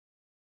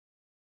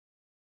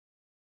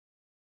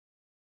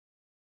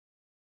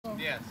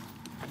Yes.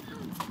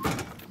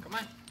 Come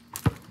on.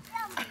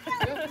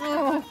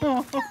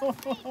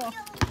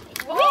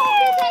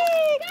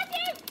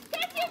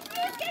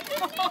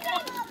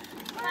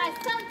 My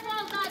son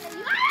falls on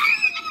you.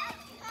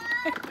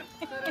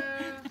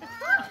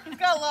 He's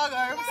got long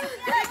arms.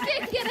 He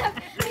can't get up.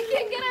 He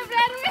can't get up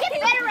that way. Get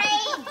better,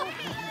 Ray.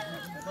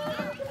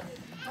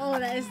 Oh,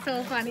 that is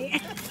so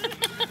funny.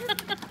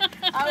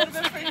 I would have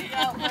been freaking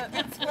out, but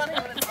it's funny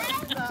when it's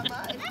not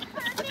mine.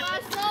 My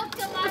soul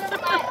come out of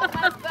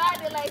my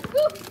body like,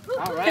 whoop, whoop.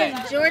 All right.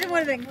 Jordan would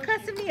have been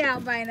cussing me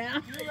out by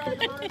now. You ride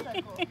the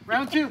motorcycle.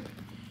 Round 2.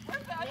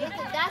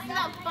 That's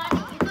not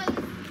funny because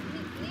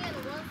me on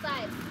one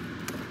side.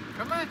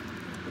 Come on.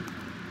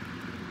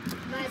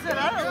 I said, I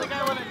don't think I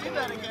want to do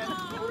that again.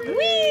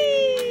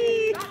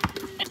 Whee!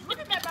 Look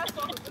at that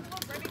basketball. It's a little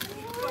ready.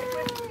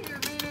 You're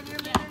leaning, you're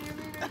leaning, you're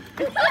leaning.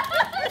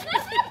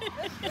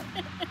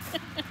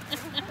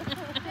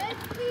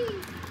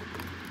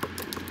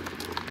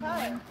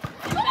 Hi.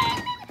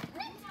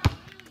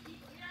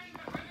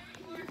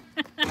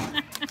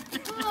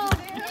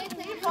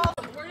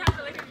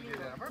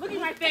 Look at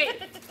my face.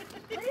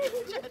 Did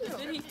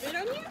he spit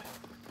on you?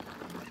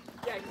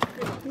 Yeah, he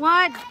spit on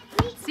What?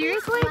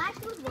 Seriously? Splash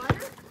with water?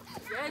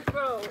 you. Yes,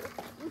 bro.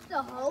 With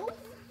the hose?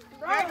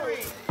 Gregory,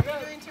 you're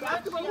doing too much.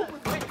 Basketball hoop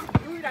was wet.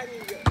 You that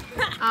nigga.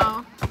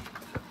 Oh.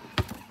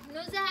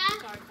 Nuzha?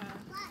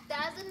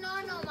 That's a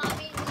no-no,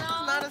 mommy.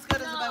 No. Not as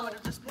good as if I would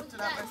have just picked it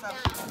up myself.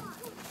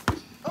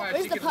 All right,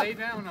 where's you the can pup? lay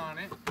down on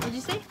it. What'd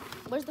you say?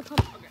 Where's the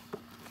pump?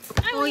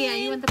 Oh, yeah,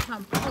 you want the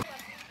pump.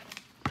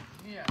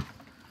 Yeah.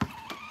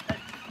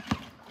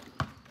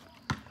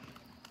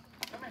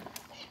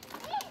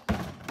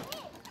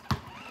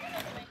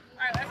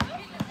 Alright,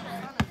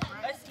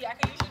 let's see. I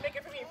can usually make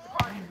it for me for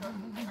party.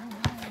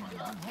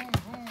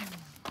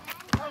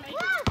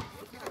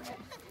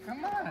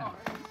 Come on.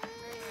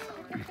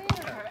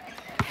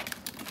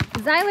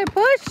 Zyler,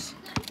 push.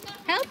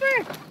 Help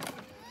her.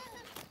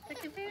 Pick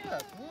your feet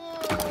up.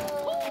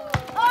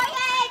 Oh,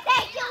 yeah,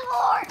 thank you,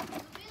 Lord.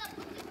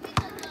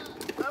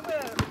 I'm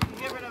going to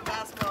get rid of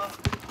basketball.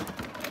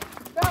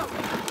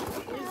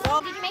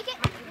 Did you make it?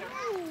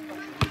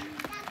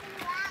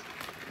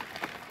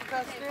 You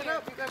gotta stand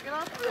up. You gotta get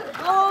off of it.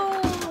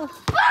 Oh.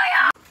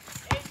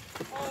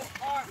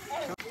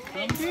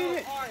 Come get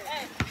it.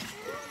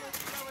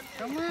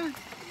 Come on.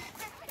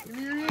 Give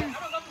me your hand.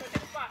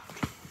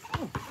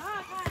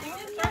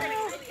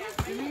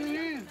 Give me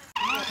your hand.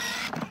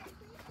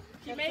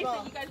 She made it. You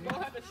guys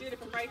both have to shoot it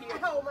from right here.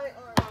 Oh, my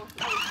arm.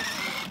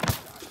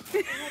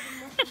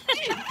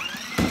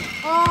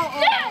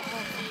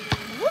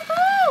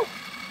 Woohoo!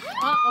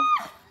 Uh-oh.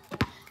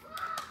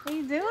 Are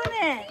you doing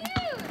it?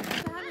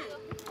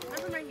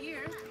 I'm right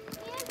here.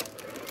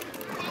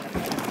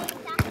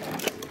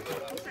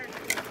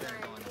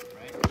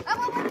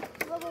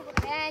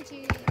 And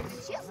you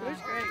shoot.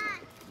 That's great.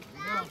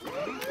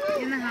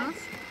 In the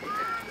house?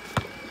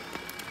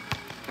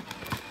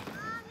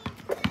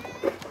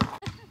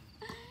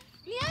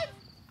 Yes,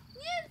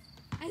 yes.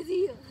 I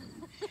see you.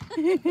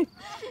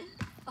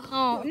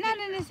 Oh, not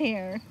in his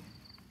hair.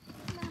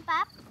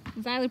 Pop.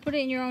 Zyler, put it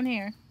in your own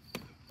hair.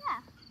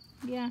 Yeah.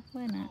 Yeah,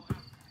 why not?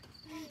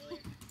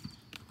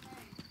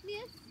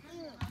 Yes.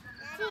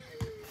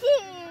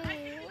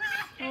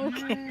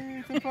 Okay.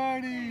 It's a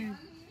party.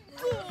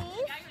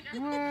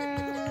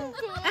 Whoa.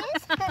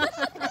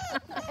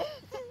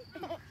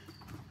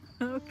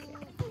 Okay.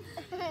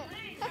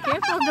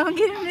 Careful, don't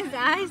get in his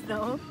eyes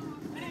though.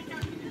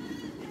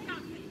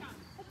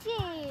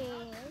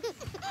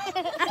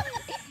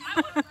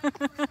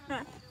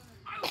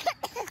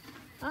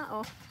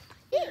 Uh-oh.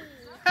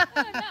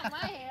 Not my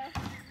hair.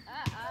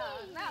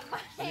 Not my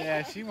hair.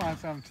 Yeah, she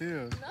wants some too.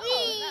 No,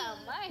 not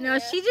my hair. No,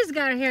 she just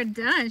got her hair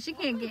done. She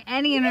can't get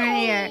any in her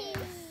hair.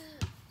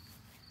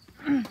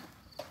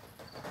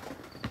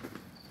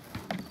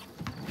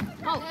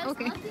 Oh,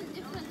 okay. Nothing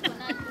different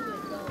when I do it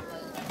though,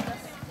 but it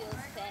just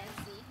feels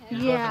fancy. You're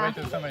supposed to Yeah. wait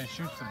till somebody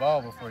shoots the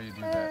ball before you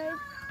do that.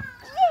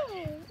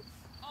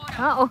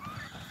 Uh-oh.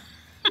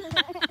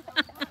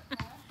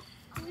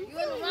 You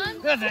wanna run?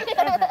 That's it.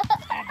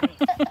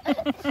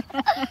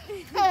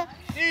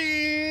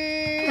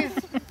 Cheese.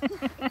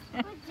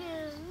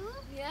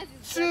 Yes,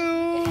 it's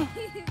Shoe.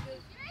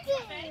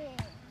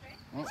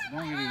 Oh,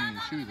 don't get it in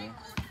your shoe though.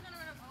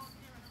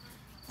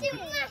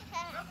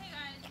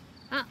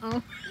 Uh-oh.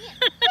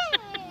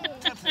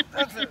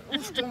 That's it. Who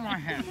stole my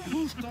hat?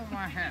 Who stole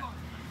my hat?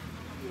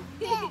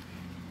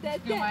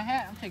 Steal my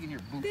hat? I'm taking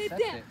your boots.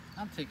 That's it.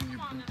 I'm taking your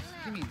boots.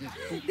 Give me this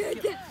boot.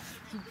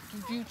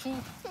 Give you too.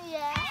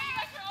 Yeah.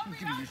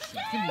 Give me your shoe.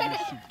 Give me your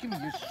shoe. Give me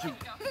your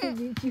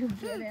shoe. You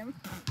get him.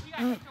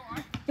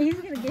 He's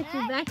gonna get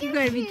you back. You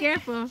gotta be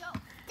careful.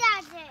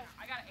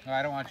 No,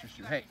 I don't want your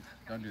shoe. Hey,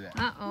 don't do that.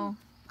 Uh-oh.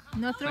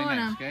 No Play throwing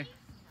nice, him. okay?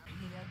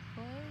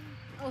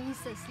 Oh, he's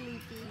so sleepy.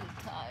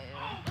 He's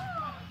tired.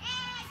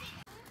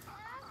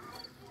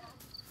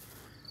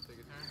 Take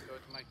a turn. Go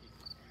to Mikey.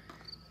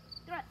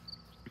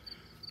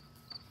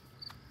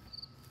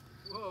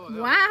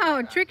 Whoa,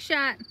 Wow, trick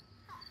shot.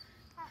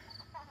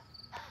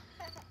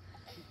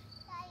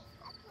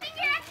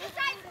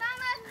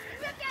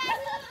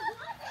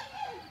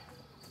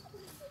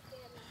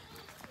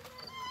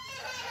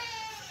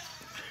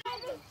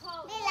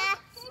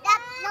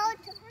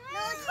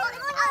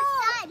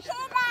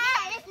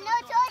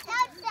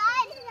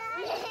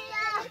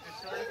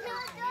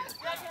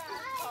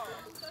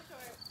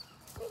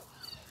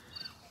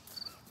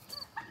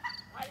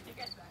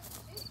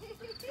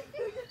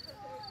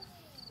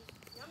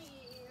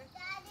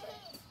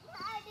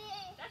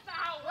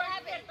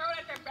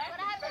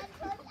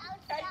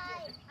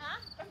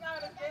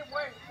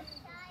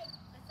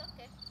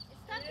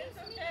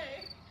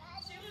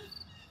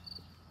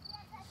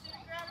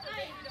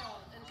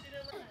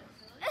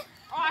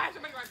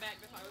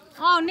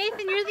 Oh,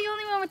 Nathan, you're the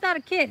only one without a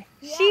kid.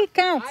 Yeah. She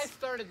counts. I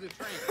started the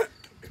train.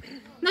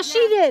 No, she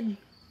did.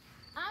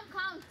 I'm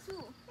count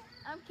too.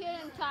 I'm kid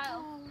and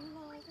child.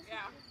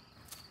 Yeah.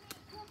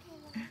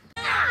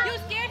 You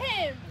scared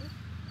him.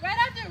 Right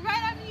after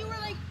you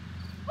were like,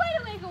 wait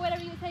a minute, or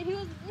whatever you said. He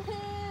was.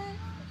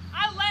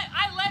 I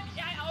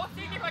was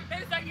sitting there for like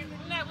 30 seconds,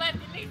 and then I left,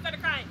 and then he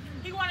started crying.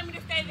 He wanted me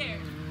to stay there.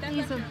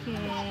 He's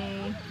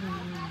okay.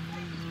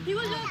 He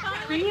was just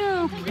fine. Are you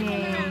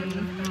okay?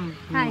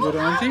 Hi.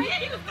 Little auntie? Yeah,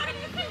 he was standing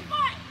in the same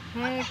spot.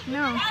 Heck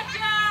no.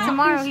 Gotcha.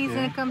 Tomorrow he's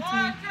gonna come to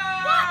me.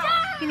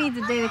 Gotcha. He needs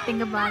a day to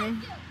think about it.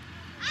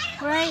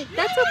 Right?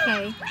 That's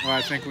okay. Well,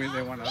 I think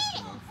they want us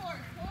to move.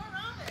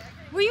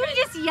 Were you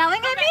just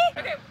yelling at me?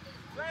 Okay.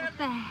 What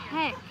the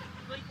heck?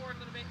 Lean forward a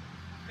little bit.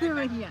 You're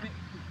like, yeah.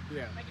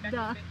 Yeah.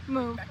 Duh.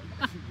 Move.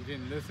 You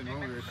didn't listen when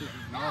we were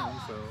speaking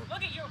normal, so.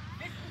 Look at you.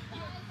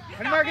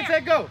 Ready, Marcus,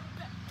 say go.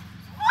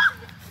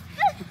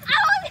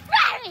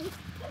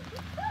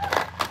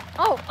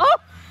 Oh, oh!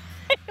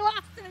 I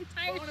lost an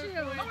entire shoe.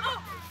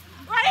 Oh,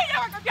 right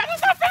here. This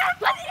is not fair.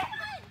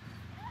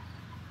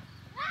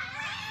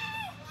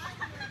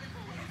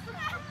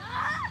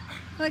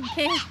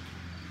 Okay.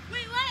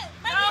 Wait, what?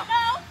 No.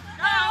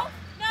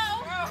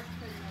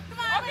 Come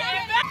on, okay,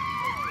 back.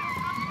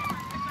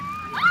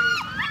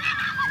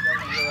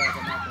 Realize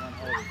I'm not the one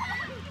holding.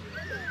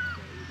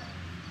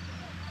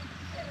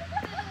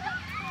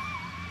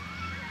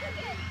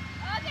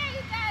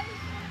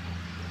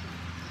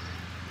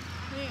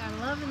 Hey, I'm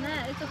loving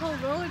that. It's a whole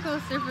roller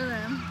coaster for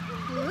them.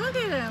 Look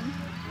at them.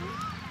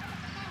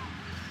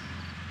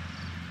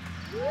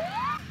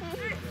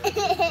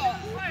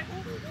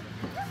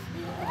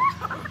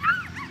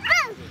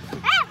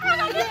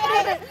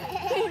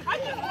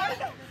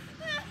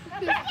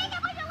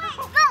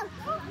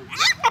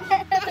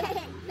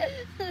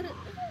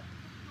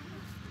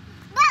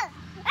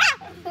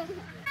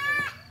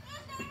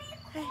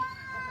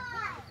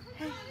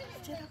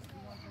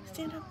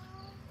 Stand up.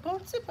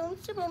 Bouncy,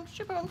 bouncy,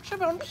 bouncy, bouncy,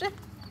 bouncy.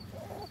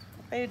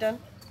 Are you done?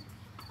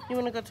 You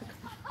want to go to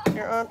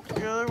your aunt,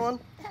 your other one?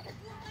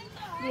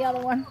 The other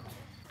one.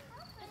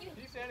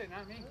 He said it,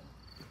 not me.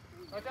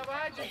 Watch out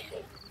behind you.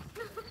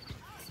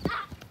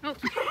 Oh.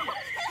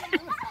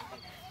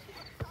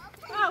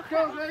 Oh, go,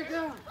 right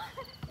down.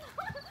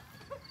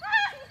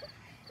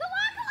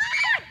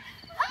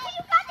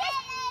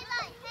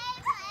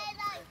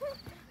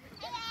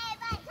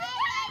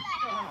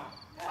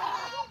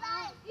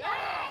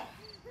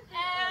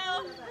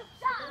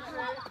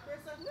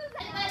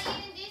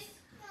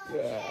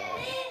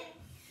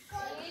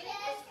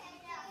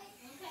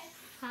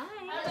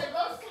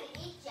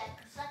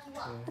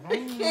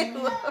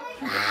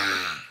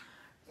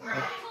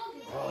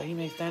 Oh, he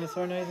makes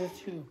dinosaur noises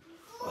too.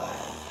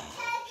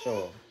 Show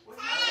him.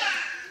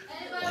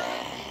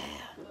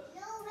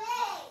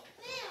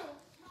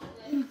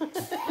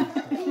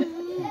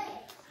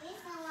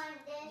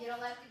 You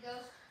don't like the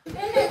ghost?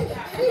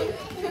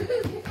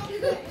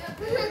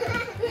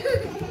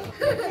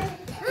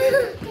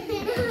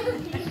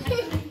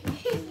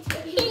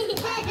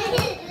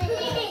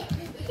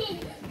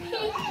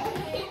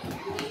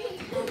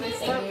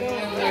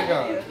 There you go.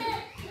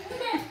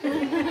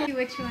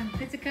 Which one?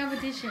 It's a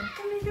competition.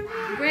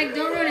 Greg,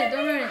 don't ruin it.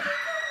 Don't ruin it.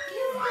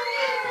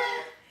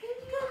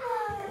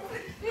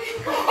 He's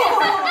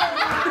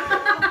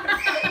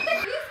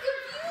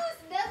confused.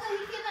 That's why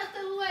he cannot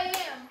tell who I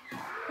am.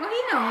 Oh, he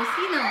knows.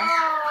 He knows.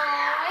 Oh,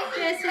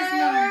 Yes, he's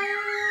known.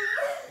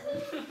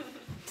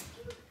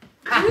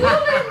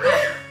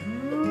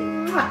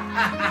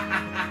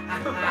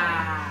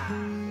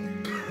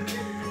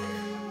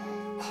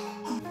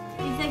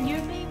 Is that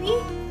your baby?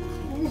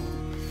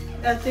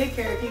 At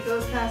daycare, he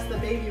goes past the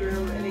baby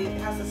room and he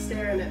has to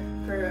stare in it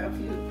for a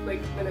few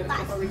minutes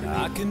before we can I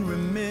leave. can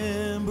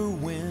remember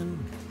when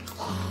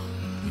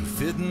you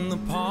fit in the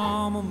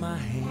palm of my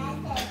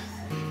hand.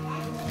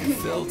 You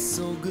felt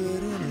so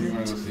good in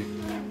it,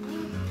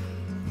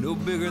 no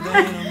bigger than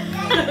a man.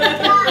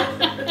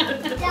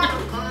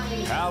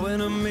 How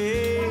it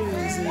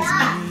amazes me,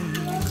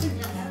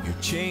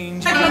 you're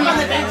changing. Jump on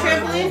the big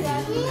trampoline?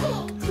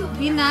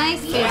 Be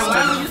nice, kid. That's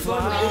awesome.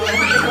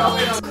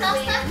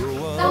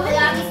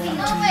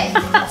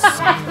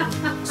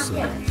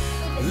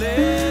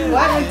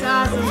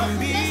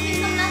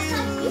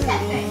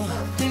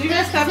 Did you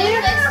guys come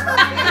here?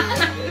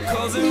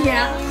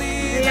 Yeah.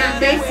 Yeah,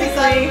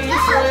 basically.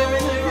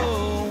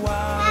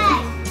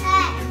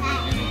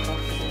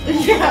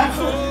 Yeah.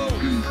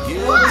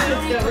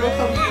 Let's get real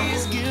comfortable.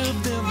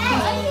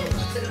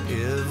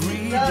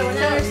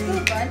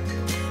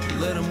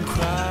 Let them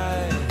cry,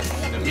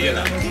 let them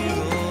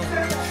giggle,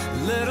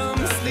 let them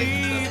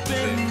sleep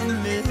in the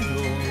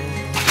middle.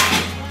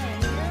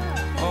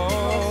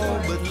 Oh,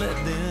 but let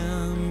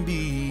them be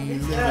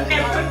little.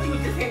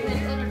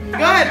 Go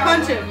ahead,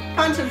 punch him.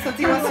 Punch him since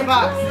he wants to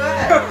box. Go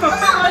ahead. Come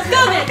on, let's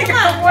go then. Come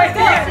on, boys.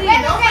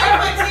 Don't play on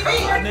my TV.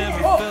 I never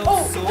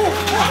felt so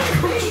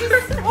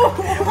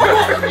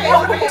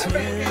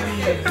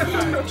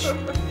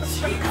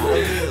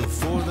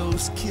for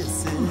those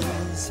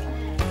kisses,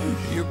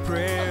 your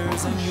prayers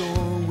prayers and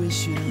your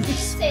wishes.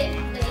 Say,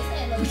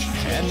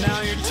 And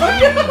now you're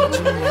telling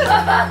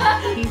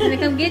me He's gonna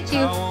come get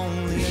you.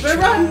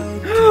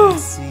 Run!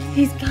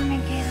 He's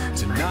coming, Caleb.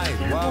 tonight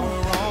while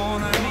we're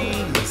on our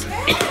knees.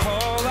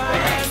 All I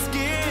ask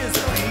is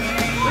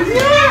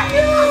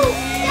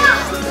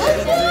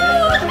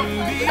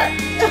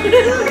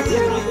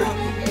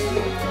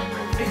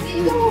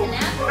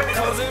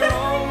cause they're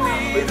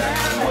only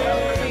that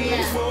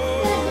way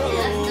for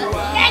a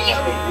while.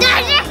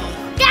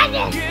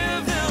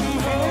 Give them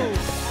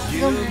hope,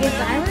 give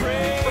them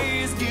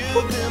praise,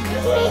 give them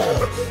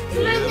love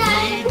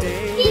every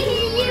day.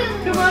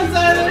 Come on,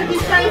 Silas.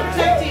 He's trying to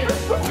protect you.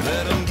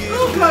 Let them give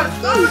Oh, God.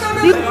 Oh,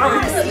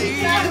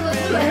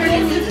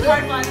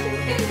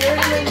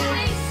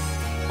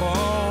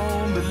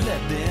 all, but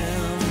let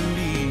them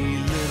be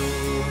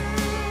little.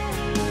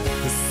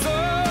 So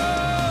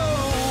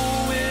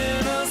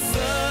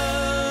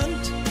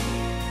innocent,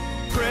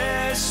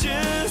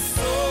 precious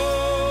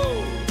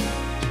soul.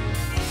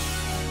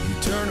 You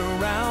turn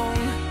around,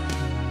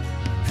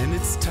 and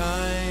it's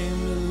time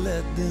to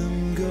let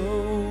them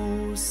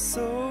go.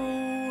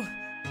 So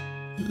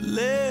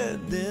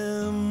let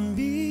them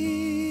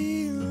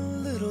be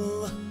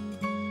little,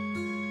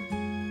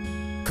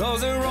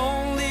 cause they're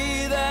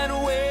only that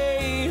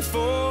way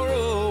for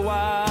a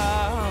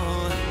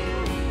while.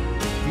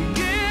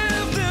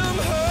 Give them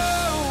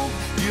hope,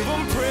 give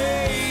them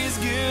praise,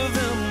 give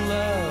them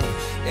love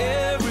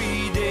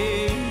every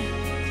day.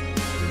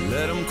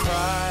 Let them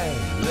cry,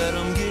 let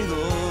them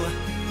giggle,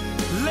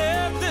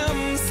 let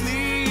them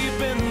sleep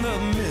in the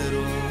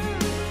middle.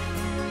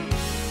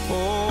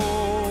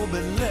 Oh,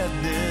 but let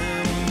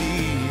them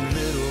be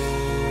little.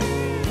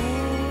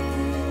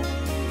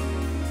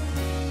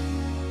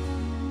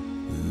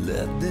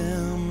 Let them